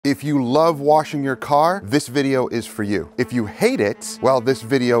If you love washing your car, this video is for you. If you hate it, well, this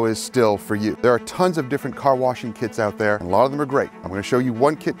video is still for you. There are tons of different car washing kits out there, and a lot of them are great. I'm gonna show you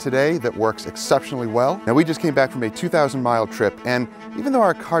one kit today that works exceptionally well. Now, we just came back from a 2,000-mile trip, and even though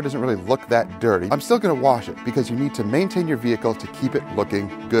our car doesn't really look that dirty, I'm still gonna wash it because you need to maintain your vehicle to keep it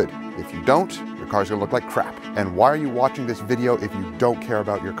looking good. If you don't, your car's gonna look like crap. And why are you watching this video if you don't care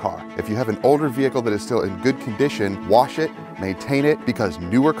about your car? If you have an older vehicle that is still in good condition, wash it, maintain it, because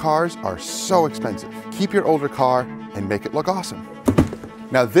newer cars are so expensive. Keep your older car and make it look awesome.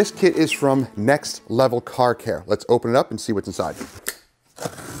 Now, this kit is from Next Level Car Care. Let's open it up and see what's inside.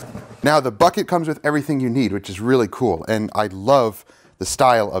 Now, the bucket comes with everything you need, which is really cool. And I love the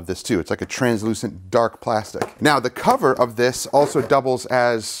style of this too. It's like a translucent dark plastic. Now, the cover of this also doubles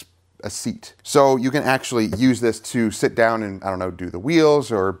as a seat. So you can actually use this to sit down and, I don't know, do the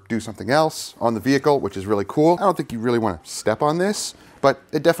wheels or do something else on the vehicle, which is really cool. I don't think you really want to step on this, but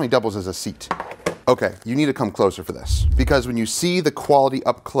it definitely doubles as a seat. Okay, you need to come closer for this, because when you see the quality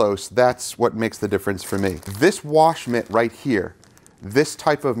up close, that's what makes the difference for me. This wash mitt right here, this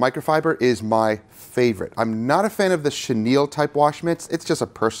type of microfiber is my favorite. I'm not a fan of the chenille type wash mitts. It's just a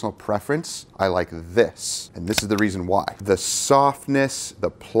personal preference. I like this, and this is the reason why. The softness, the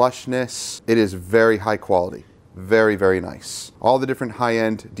plushness, it is very high quality. Very, very nice. All the different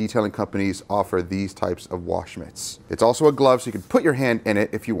high-end detailing companies offer these types of wash mitts. It's also a glove, so you can put your hand in it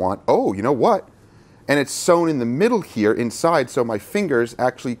if you want. Oh, you know what? And it's sewn in the middle here inside, so my fingers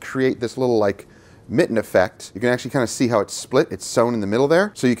actually create this little like mitten effect. You can actually kind of see how it's split. It's sewn in the middle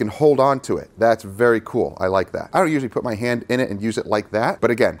there, so you can hold on to it. That's very cool. I like that. I don't usually put my hand in it and use it like that, but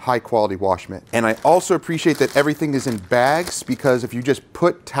again, high quality wash mitt. And I also appreciate that everything is in bags, because if you just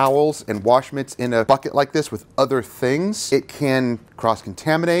put towels and wash mitts in a bucket like this with other things, it can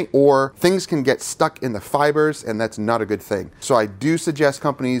cross-contaminate, or things can get stuck in the fibers, and that's not a good thing. So I do suggest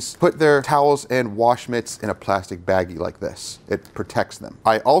companies put their towels and wash mitts in a plastic baggie like this. It protects them.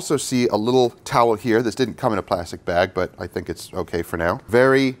 I also see a little towel here. This didn't come in a plastic bag, but I think it's okay for now.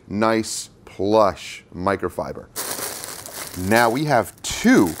 Very nice, plush microfiber. Now we have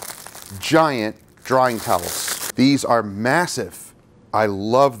two giant drying towels. These are massive. I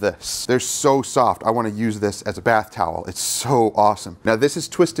love this. They're so soft. I want to use this as a bath towel. It's so awesome. Now, this is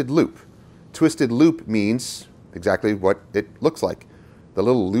twisted loop. Twisted loop means exactly what it looks like. The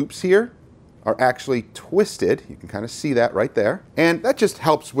little loops here are actually twisted. You can kind of see that right there. And that just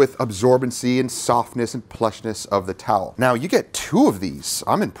helps with absorbency and softness and plushness of the towel. Now, you get two of these.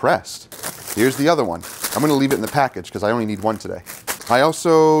 I'm impressed. Here's the other one. I'm gonna leave it in the package because I only need one today. I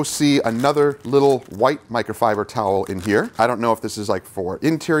also see another little white microfiber towel in here. I don't know if this is like for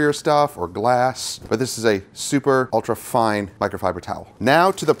interior stuff or glass, but this is a super ultra fine microfiber towel.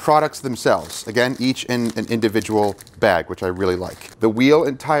 Now to the products themselves. Again, each in an individual bag, which I really like. The wheel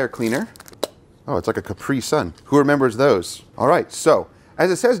and tire cleaner. Oh, it's like a Capri Sun. Who remembers those? All right, so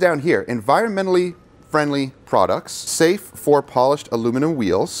as it says down here, environmentally friendly products, safe for polished aluminum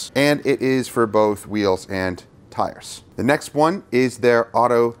wheels, and it is for both wheels and tires. The next one is their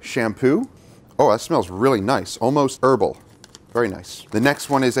auto shampoo. Oh, that smells really nice, almost herbal. Very nice. The next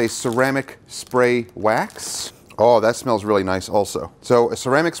one is a ceramic spray wax. Oh, that smells really nice also. So a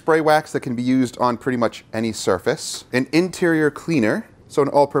ceramic spray wax that can be used on pretty much any surface. An interior cleaner, so an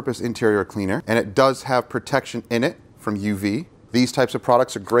all-purpose interior cleaner, and it does have protection in it from UV. These types of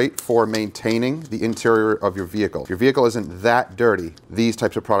products are great for maintaining the interior of your vehicle. If your vehicle isn't that dirty, these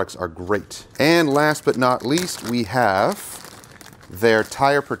types of products are great. And last but not least, we have their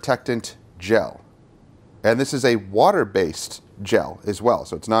tire protectant gel. And this is a water-based gel as well.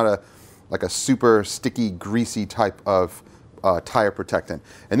 So it's not like a super sticky, greasy type of tire protectant.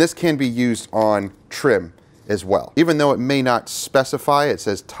 And this can be used on trim as well. Even though it may not specify, it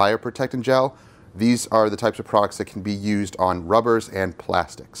says tire protectant gel, these are the types of products that can be used on rubbers and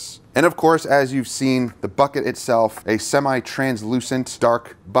plastics. And of course, as you've seen, the bucket itself, a semi-translucent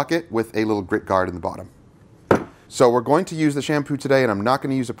dark bucket with a little grit guard in the bottom. So we're going to use the shampoo today, and I'm not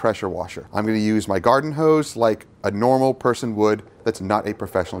going to use a pressure washer. I'm going to use my garden hose like a normal person would that's not a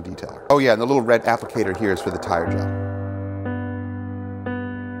professional detailer. Oh yeah, and the little red applicator here is for the tire gel.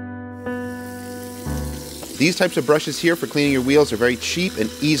 These types of brushes here for cleaning your wheels are very cheap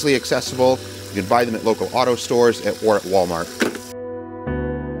and easily accessible. You can buy them at local auto stores or at Walmart.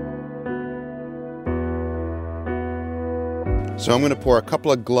 So I'm going to pour a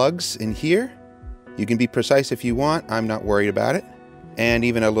couple of glugs in here. You can be precise if you want. I'm not worried about it. And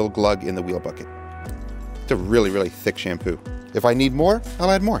even a little glug in the wheel bucket. It's a really, really thick shampoo. If I need more, I'll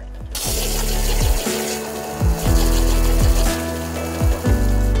add more.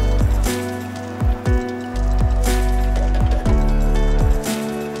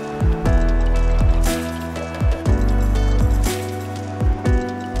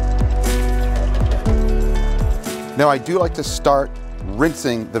 Now I do like to start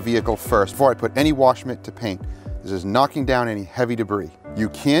rinsing the vehicle first before I put any wash mitt to paint. This is knocking down any heavy debris. You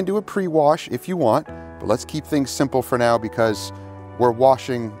can do a pre-wash if you want, but let's keep things simple for now because we're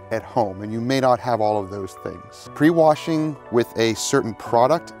washing at home and you may not have all of those things. Pre-washing with a certain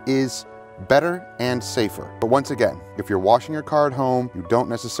product is better and safer. But once again, if you're washing your car at home, you don't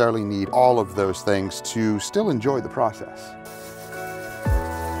necessarily need all of those things to still enjoy the process.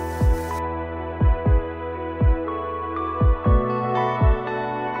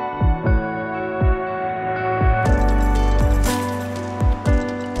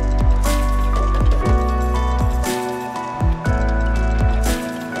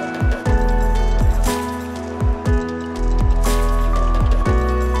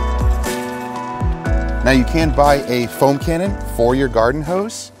 Now you can buy a foam cannon for your garden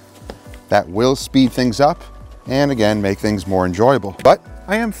hose. That will speed things up and again, make things more enjoyable. But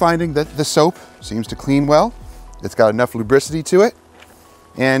I am finding that the soap seems to clean well. It's got enough lubricity to it.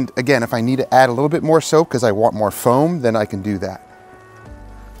 And again, if I need to add a little bit more soap because I want more foam, then I can do that.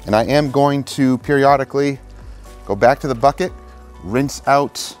 And I am going to periodically go back to the bucket, rinse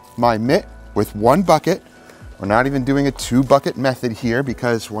out my mitt with one bucket. We're not even doing a 2-bucket method here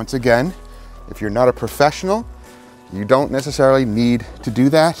because once again, if you're not a professional, you don't necessarily need to do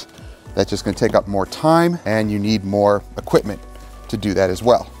that. That's just going to take up more time and you need more equipment to do that as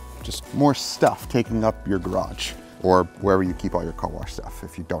well. Just more stuff taking up your garage or wherever you keep all your car wash stuff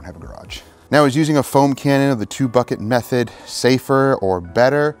if you don't have a garage. Now, is using a foam cannon of the 2-bucket method safer or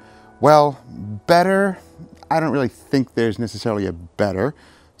better? Well, better, I don't really think there's necessarily a better.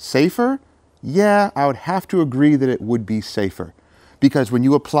 Safer? Yeah, I would have to agree that it would be safer. Because when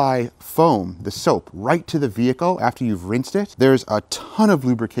you apply foam, the soap, right to the vehicle after you've rinsed it, there's a ton of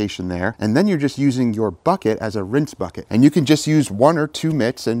lubrication there, and then you're just using your bucket as a rinse bucket. And you can just use 1 or 2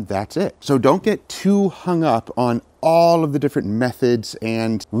 mitts and that's it. So don't get too hung up on all of the different methods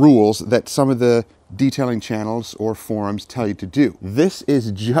and rules that some of the detailing channels or forums tell you to do. This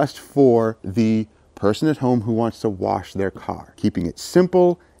is just for the person at home who wants to wash their car, keeping it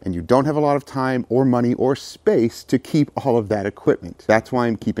simple, and you don't have a lot of time or money or space to keep all of that equipment. That's why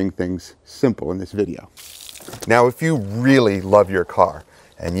I'm keeping things simple in this video. Now, if you really love your car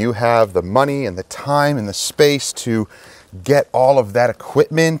and you have the money and the time and the space to get all of that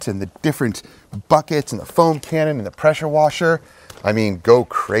equipment and the different buckets and the foam cannon and the pressure washer, I mean, go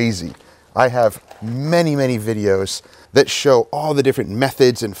crazy. I have many videos that show all the different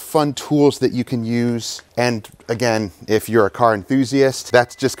methods and fun tools that you can use. And again, if you're a car enthusiast,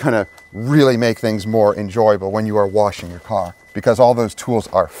 that's just gonna really make things more enjoyable when you are washing your car because all those tools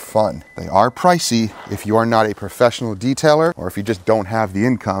are fun. They are pricey if you are not a professional detailer or if you just don't have the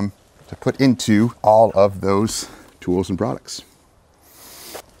income to put into all of those tools and products.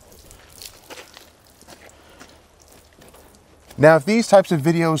 Now, if these types of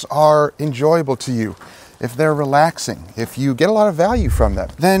videos are enjoyable to you, if they're relaxing, if you get a lot of value from them,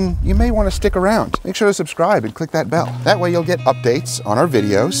 then you may want to stick around. Make sure to subscribe and click that bell. That way you'll get updates on our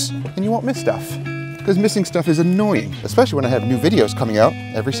videos and you won't miss stuff. Because missing stuff is annoying, especially when I have new videos coming out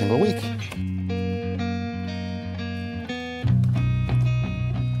every single week.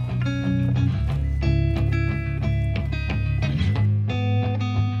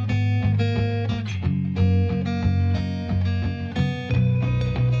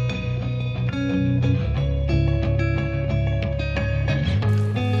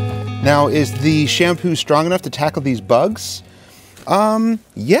 Now, is the shampoo strong enough to tackle these bugs?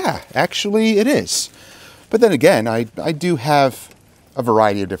 Yeah, actually it is. But then again, I do have a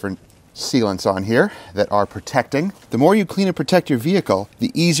variety of different sealants on here that are protecting. The more you clean and protect your vehicle,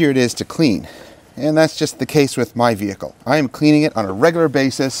 the easier it is to clean. And that's just the case with my vehicle. I am cleaning it on a regular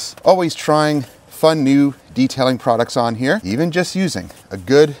basis, always trying fun new detailing products on here, even just using a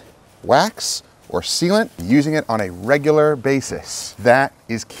good wax or sealant, using it on a regular basis. That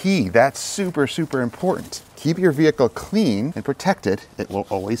is key. That's super important. Keep your vehicle clean and protected. It will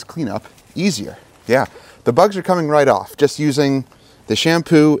always clean up easier. Yeah, the bugs are coming right off just using the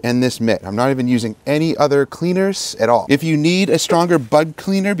shampoo and this mitt. I'm not even using any other cleaners at all. If you need a stronger bug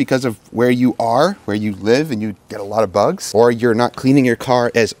cleaner because of where you are, where you live and you get a lot of bugs, or you're not cleaning your car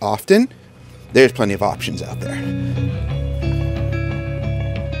as often, there's plenty of options out there.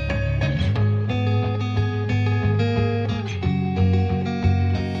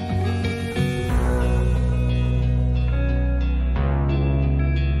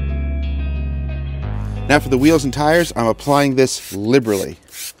 Now for the wheels and tires, I'm applying this liberally,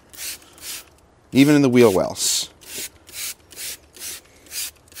 even in the wheel wells.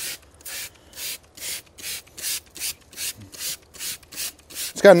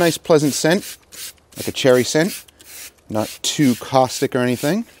 It's got a nice pleasant scent, like a cherry scent. Not too caustic or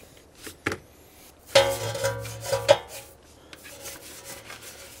anything.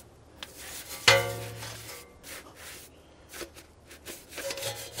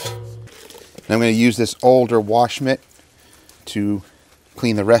 I'm going to use this older wash mitt to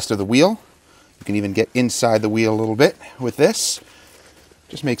clean the rest of the wheel. You can even get inside the wheel a little bit with this.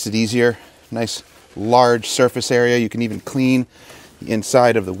 Just makes it easier. Nice large surface area. You can even clean the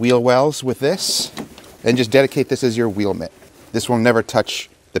inside of the wheel wells with this. And just dedicate this as your wheel mitt. This will never touch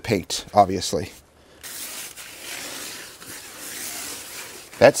the paint, obviously.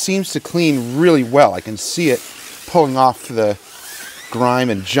 That seems to clean really well. I can see it pulling off the grime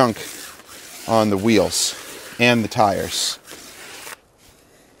and junk on the wheels and the tires.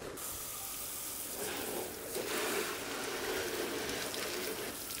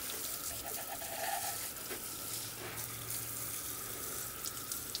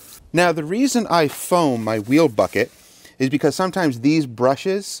 Now, the reason I foam my wheel bucket is because sometimes these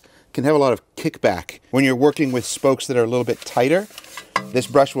brushes can have a lot of kickback. When you're working with spokes that are a little bit tighter, this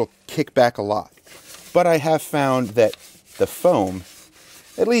brush will kick back a lot. But I have found that the foam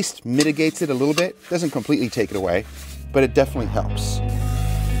at least mitigates it a little bit. Doesn't completely take it away, but it definitely helps.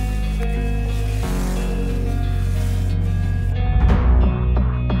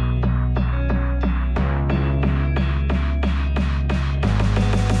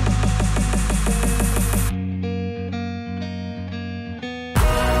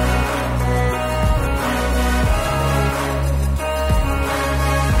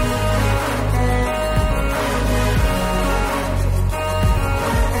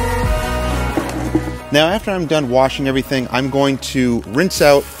 Now, after I'm done washing everything, I'm going to rinse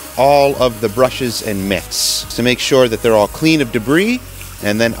out all of the brushes and mitts to make sure that they're all clean of debris,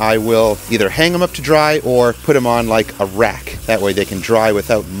 and then I will either hang them up to dry or put them on like a rack. That way they can dry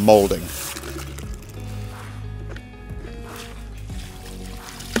without molding.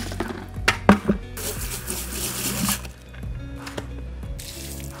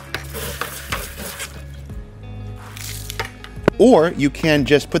 Or you can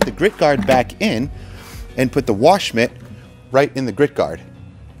just put the grit guard back in and put the wash mitt right in the grit guard,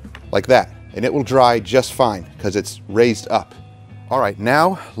 like that. And it will dry just fine because it's raised up. All right,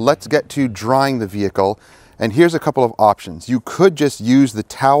 now let's get to drying the vehicle. And here's a couple of options. You could just use the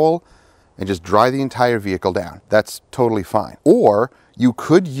towel and just dry the entire vehicle down. That's totally fine. Or you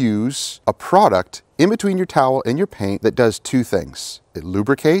could use a product in between your towel and your paint that does two things. It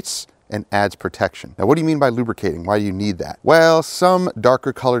lubricates and adds protection. Now, what do you mean by lubricating? Why do you need that? Well, some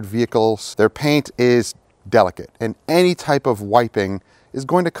darker colored vehicles, their paint is delicate, and any type of wiping is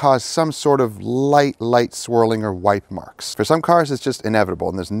going to cause some sort of light swirling or wipe marks. For some cars, it's just inevitable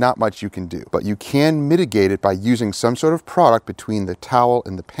and there's not much you can do, but you can mitigate it by using some sort of product between the towel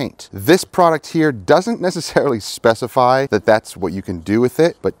and the paint. This product here doesn't necessarily specify that that's what you can do with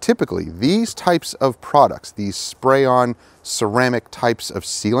it, but typically these types of products, these spray-on ceramic types of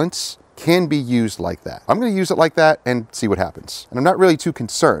sealants, can be used like that. I'm going to use it like that and see what happens. And I'm not really too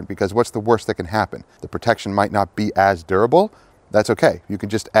concerned because what's the worst that can happen? The protection might not be as durable. That's okay. You can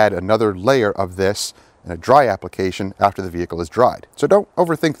just add another layer of this in a dry application after the vehicle is dried. So don't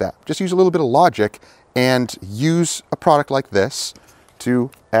overthink that. Just use a little bit of logic and use a product like this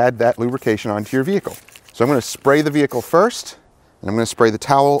to add that lubrication onto your vehicle. So I'm going to spray the vehicle first, and I'm going to spray the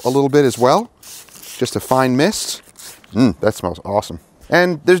towel a little bit as well. Just a fine mist. That smells awesome.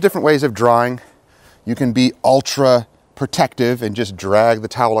 And there's different ways of drying. You can be ultra protective and just drag the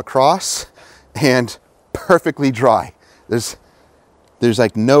towel across and perfectly dry. There's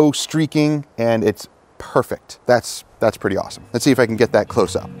like no streaking and it's perfect. That's pretty awesome. Let's see if I can get that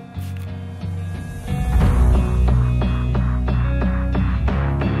close up.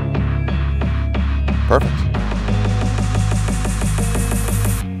 Perfect.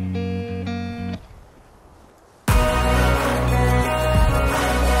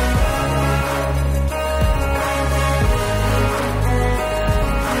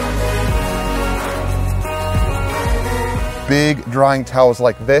 Big drying towels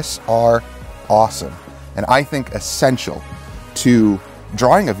like this are awesome, and I think essential to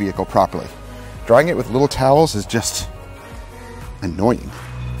drying a vehicle properly. Drying it with little towels is just annoying.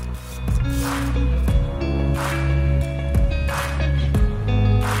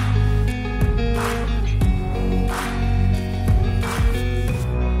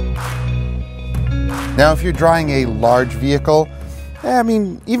 Now, if you're drying a large vehicle, I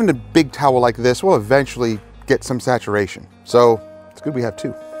mean, even a big towel like this will eventually get some saturation. So it's good we have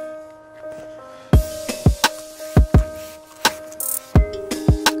two.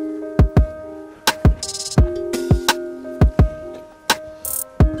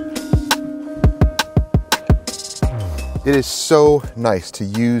 It is so nice to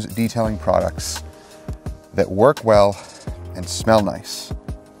use detailing products that work well and smell nice.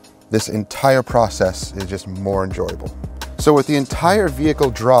 This entire process is just more enjoyable. So with the entire vehicle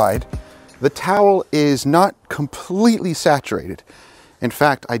dried, the towel is not completely saturated. In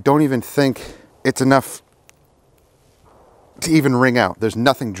fact, I don't even think it's enough to even wring out. There's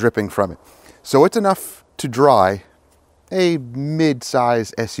nothing dripping from it. So it's enough to dry a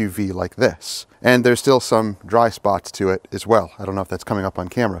mid-size SUV like this. And there's still some dry spots to it as well. I don't know if that's coming up on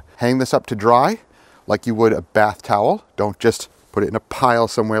camera. Hang this up to dry like you would a bath towel. Don't just put it in a pile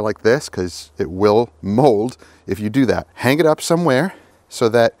somewhere like this, because it will mold if you do that. Hang it up somewhere so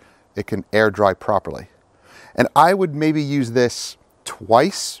that it can air dry properly. And I would maybe use this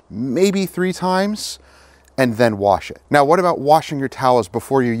twice, maybe 3 times, and then wash it. Now, what about washing your towels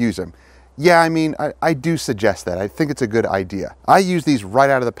before you use them? Yeah, I mean, I do suggest that. I think it's a good idea. I use these right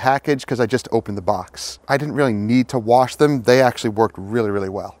out of the package because I just opened the box. I didn't really need to wash them. They actually worked really, really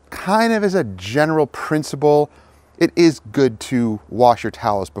well. Kind of as a general principle, it is good to wash your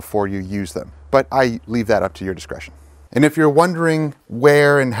towels before you use them, but I leave that up to your discretion. And if you're wondering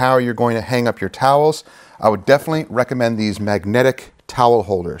where and how you're going to hang up your towels, I would definitely recommend these magnetic towel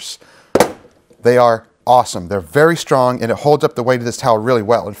holders. They are awesome. They're very strong and it holds up the weight of this towel really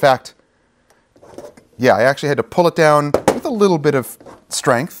well. In fact, yeah, I actually had to pull it down with a little bit of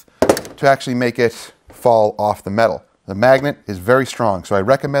strength to actually make it fall off the metal. The magnet is very strong, so I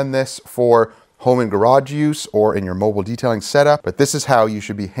recommend this for home and garage use or in your mobile detailing setup, but this is how you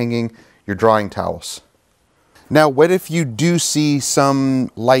should be hanging your drying towels. Now, what if you do see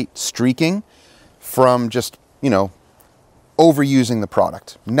some light streaking from just, you know, overusing the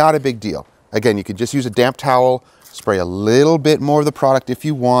product? Not a big deal. Again, you could just use a damp towel, spray a little bit more of the product if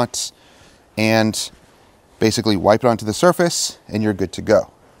you want, and basically wipe it onto the surface and you're good to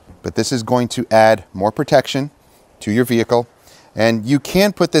go. But this is going to add more protection to your vehicle. And you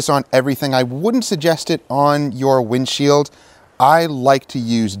can put this on everything. I wouldn't suggest it on your windshield. I like to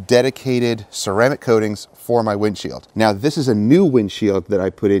use dedicated ceramic coatings for my windshield. Now, this is a new windshield that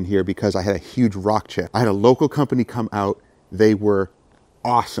I put in here because I had a huge rock chip. I had a local company come out. They were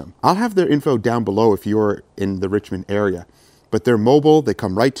awesome. I'll have their info down below if you're in the Richmond area. But they're mobile, they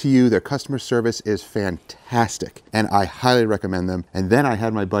come right to you, their customer service is fantastic, and I highly recommend them. And then I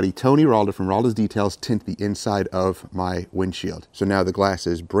had my buddy Tony Ralda from Ralda's Details tint the inside of my windshield. So now the glass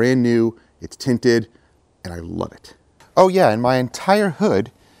is brand new, it's tinted, and I love it. Oh yeah, and my entire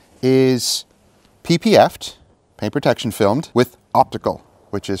hood is PPF'd, paint protection filmed, with optical,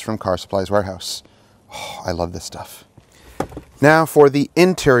 which is from Car Supplies Warehouse. Oh, I love this stuff. Now for the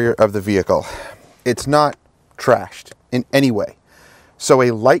interior of the vehicle. It's not trashed in any way. So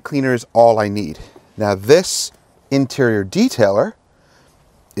a light cleaner is all I need. Now this interior detailer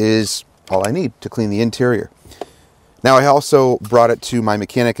is all I need to clean the interior. Now I also brought it to my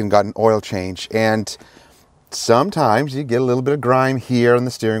mechanic and got an oil change, and sometimes you get a little bit of grime here on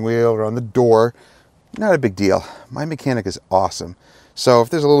the steering wheel or on the door. Not a big deal. My mechanic is awesome. So if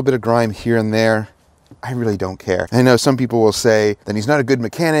there's a little bit of grime here and there, I really don't care. I know some people will say, then he's not a good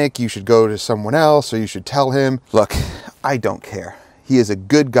mechanic, you should go to someone else or you should tell him. Look, I don't care. He is a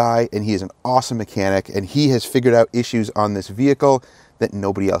good guy and he is an awesome mechanic, and he has figured out issues on this vehicle that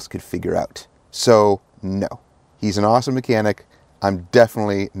nobody else could figure out. So no, he's an awesome mechanic. I'm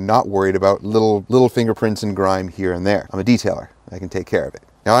definitely not worried about little fingerprints and grime here and there. I'm a detailer. I can take care of it.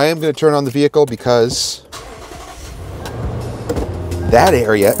 Now I am going to turn on the vehicle because that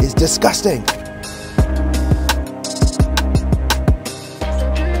area is disgusting.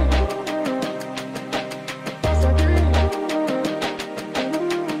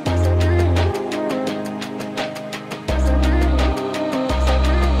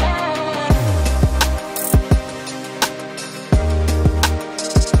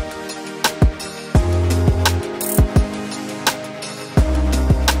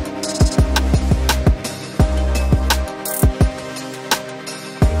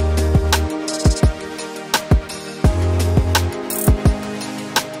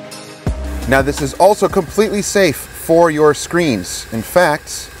 Now this is also completely safe for your screens. In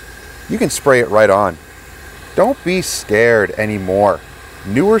fact, you can spray it right on. Don't be scared anymore.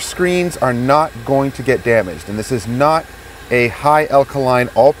 Newer screens are not going to get damaged, and this is not a high alkaline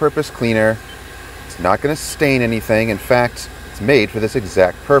all-purpose cleaner. It's not going to stain anything. In fact, it's made for this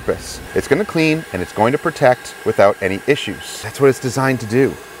exact purpose. It's going to clean and it's going to protect without any issues. That's what it's designed to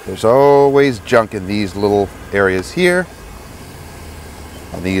do. There's always junk in these little areas here,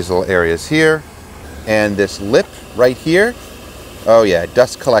 and these little areas here, and this lip right here. Oh yeah,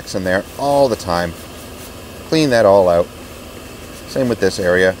 dust collects in there all the time. Clean that all out. Same with this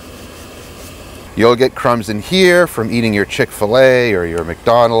area. You'll get crumbs in here from eating your Chick-fil-A or your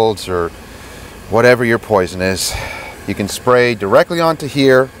McDonald's or whatever your poison is. You can spray directly onto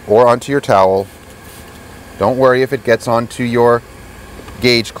here or onto your towel. Don't worry if it gets onto your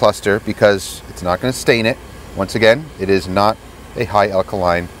gauge cluster because it's not going to stain it. Once again, it is not a high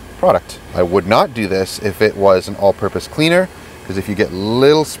alkaline product. I would not do this if it was an all-purpose cleaner, because if you get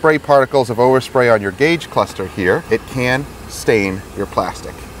little spray particles of overspray on your gauge cluster here, it can stain your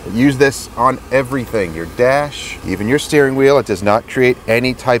plastic. Use this on everything, your dash, even your steering wheel. It does not create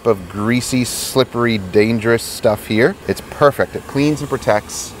any type of greasy, slippery, dangerous stuff here. It's perfect. It cleans and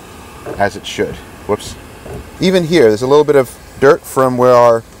protects as it should. Whoops. Even here, there's a little bit of dirt from where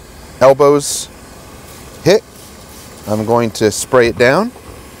our elbows hit. I'm going to spray it down,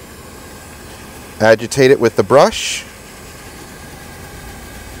 agitate it with the brush.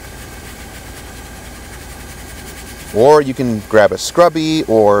 Or you can grab a scrubby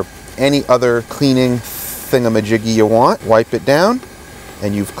or any other cleaning thingamajiggy you want, wipe it down,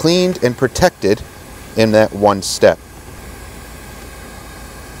 and you've cleaned and protected in that one step.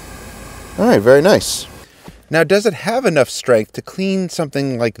 All right, very nice. Now, does it have enough strength to clean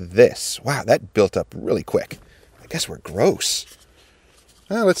something like this? Wow, that built up really quick. I guess we're gross.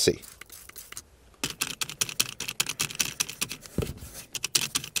 Let's see.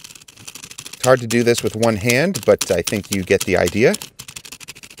 It's hard to do this with one hand, but I think you get the idea.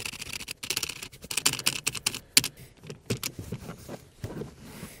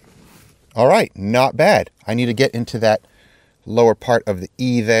 All right, not bad. I need to get into that lower part of the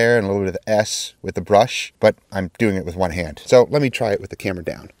E there and a little bit of the S with the brush, but I'm doing it with one hand. So let me try it with the camera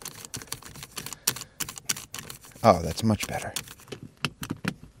down. Oh, that's much better.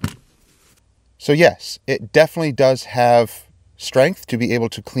 So yes, it definitely does have strength to be able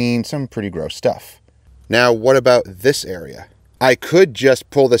to clean some pretty gross stuff. Now, what about this area? I could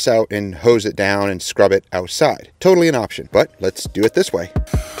just pull this out and hose it down and scrub it outside. Totally an option, but let's do it this way.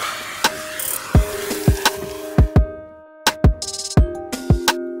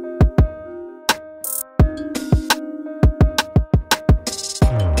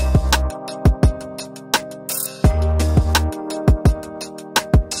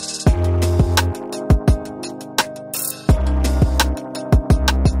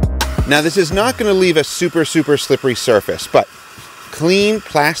 Now, this is not going to leave a super slippery surface, but clean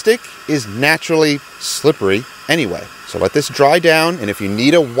plastic is naturally slippery anyway. So let this dry down, and if you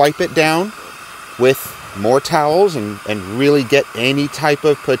need to wipe it down with more towels and really get any type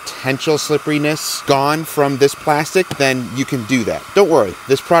of potential slipperiness gone from this plastic, then you can do that. Don't worry,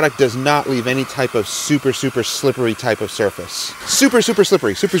 this product does not leave any type of super slippery type of surface. Super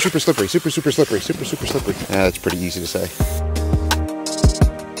slippery, super slippery, super slippery, super slippery. That's pretty easy to say.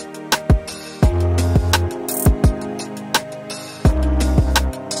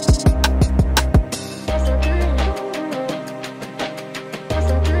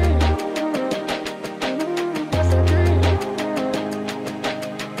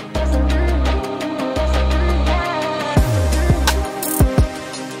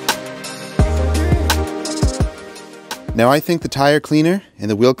 Now, I think the tire cleaner and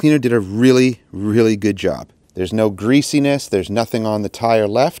the wheel cleaner did a really good job. There's no greasiness, there's nothing on the tire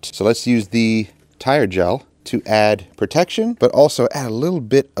left. So let's use the tire gel to add protection, but also add a little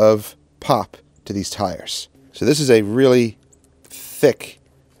bit of pop to these tires. So this is a really thick,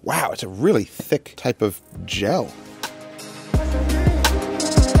 wow, it's a really thick type of gel.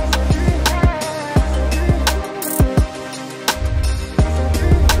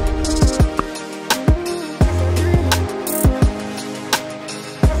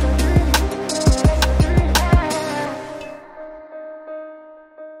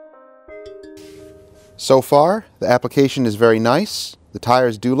 So far, the application is very nice. The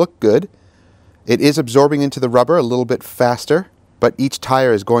tires do look good. It is absorbing into the rubber a little bit faster, but each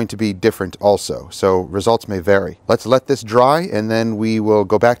tire is going to be different also, so results may vary. Let's let this dry, and then we will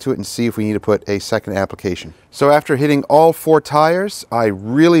go back to it and see if we need to put a second application. So after hitting all 4 tires, I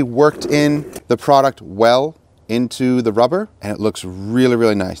really worked in the product well into the rubber, and it looks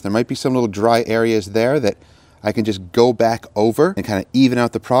really nice. There might be some little dry areas there that I can just go back over and kind of even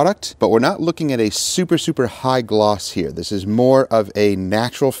out the product, but we're not looking at a super high gloss here. This is more of a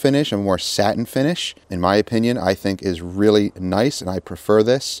natural finish, a more satin finish. In my opinion, I think is really nice, and I prefer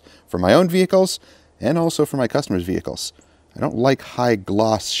this for my own vehicles and also for my customers' vehicles. I don't like high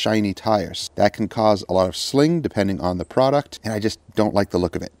gloss, shiny tires. That can cause a lot of sling depending on the product, and I just don't like the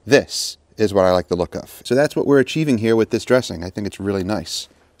look of it. This is what I like the look of. So that's what we're achieving here with this dressing. I think it's really nice.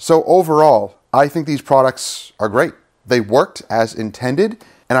 So overall, I think these products are great. They worked as intended,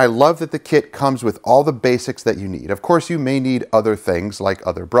 And I love that the kit comes with all the basics that you need. Of course, you may need other things like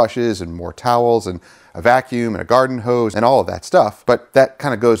other brushes and more towels and a vacuum and a garden hose and all of that stuff, but that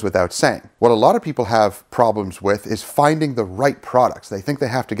kind of goes without saying. What a lot of people have problems with is finding the right products. They think they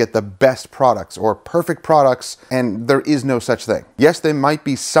have to get the best products or perfect products, and there is no such thing. Yes, there might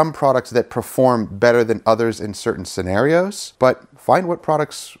be some products that perform better than others in certain scenarios, but find what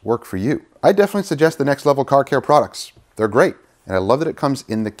products work for you. I definitely suggest the Next Level Car Care products. They're great, and I love that it comes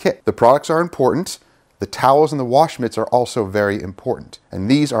in the kit. The products are important. The towels and the wash mitts are also very important, and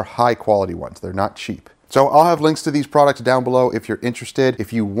these are high quality ones. They're not cheap. So I'll have links to these products down below if you're interested.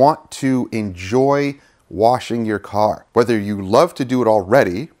 If you want to enjoy washing your car, whether you love to do it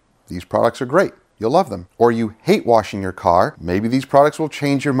already, these products are great. You'll love them. Or you hate washing your car, maybe these products will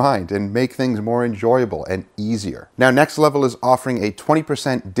change your mind and make things more enjoyable and easier. Now, Next Level is offering a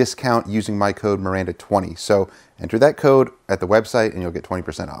 20% discount using my code Miranda20. So enter that code at the website and you'll get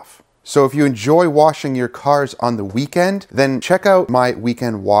 20% off. So if you enjoy washing your cars on the weekend, then check out my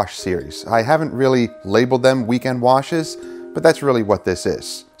weekend wash series. I haven't really labeled them weekend washes, but that's really what this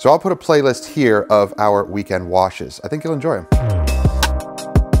is. So I'll put a playlist here of our weekend washes. I think you'll enjoy them.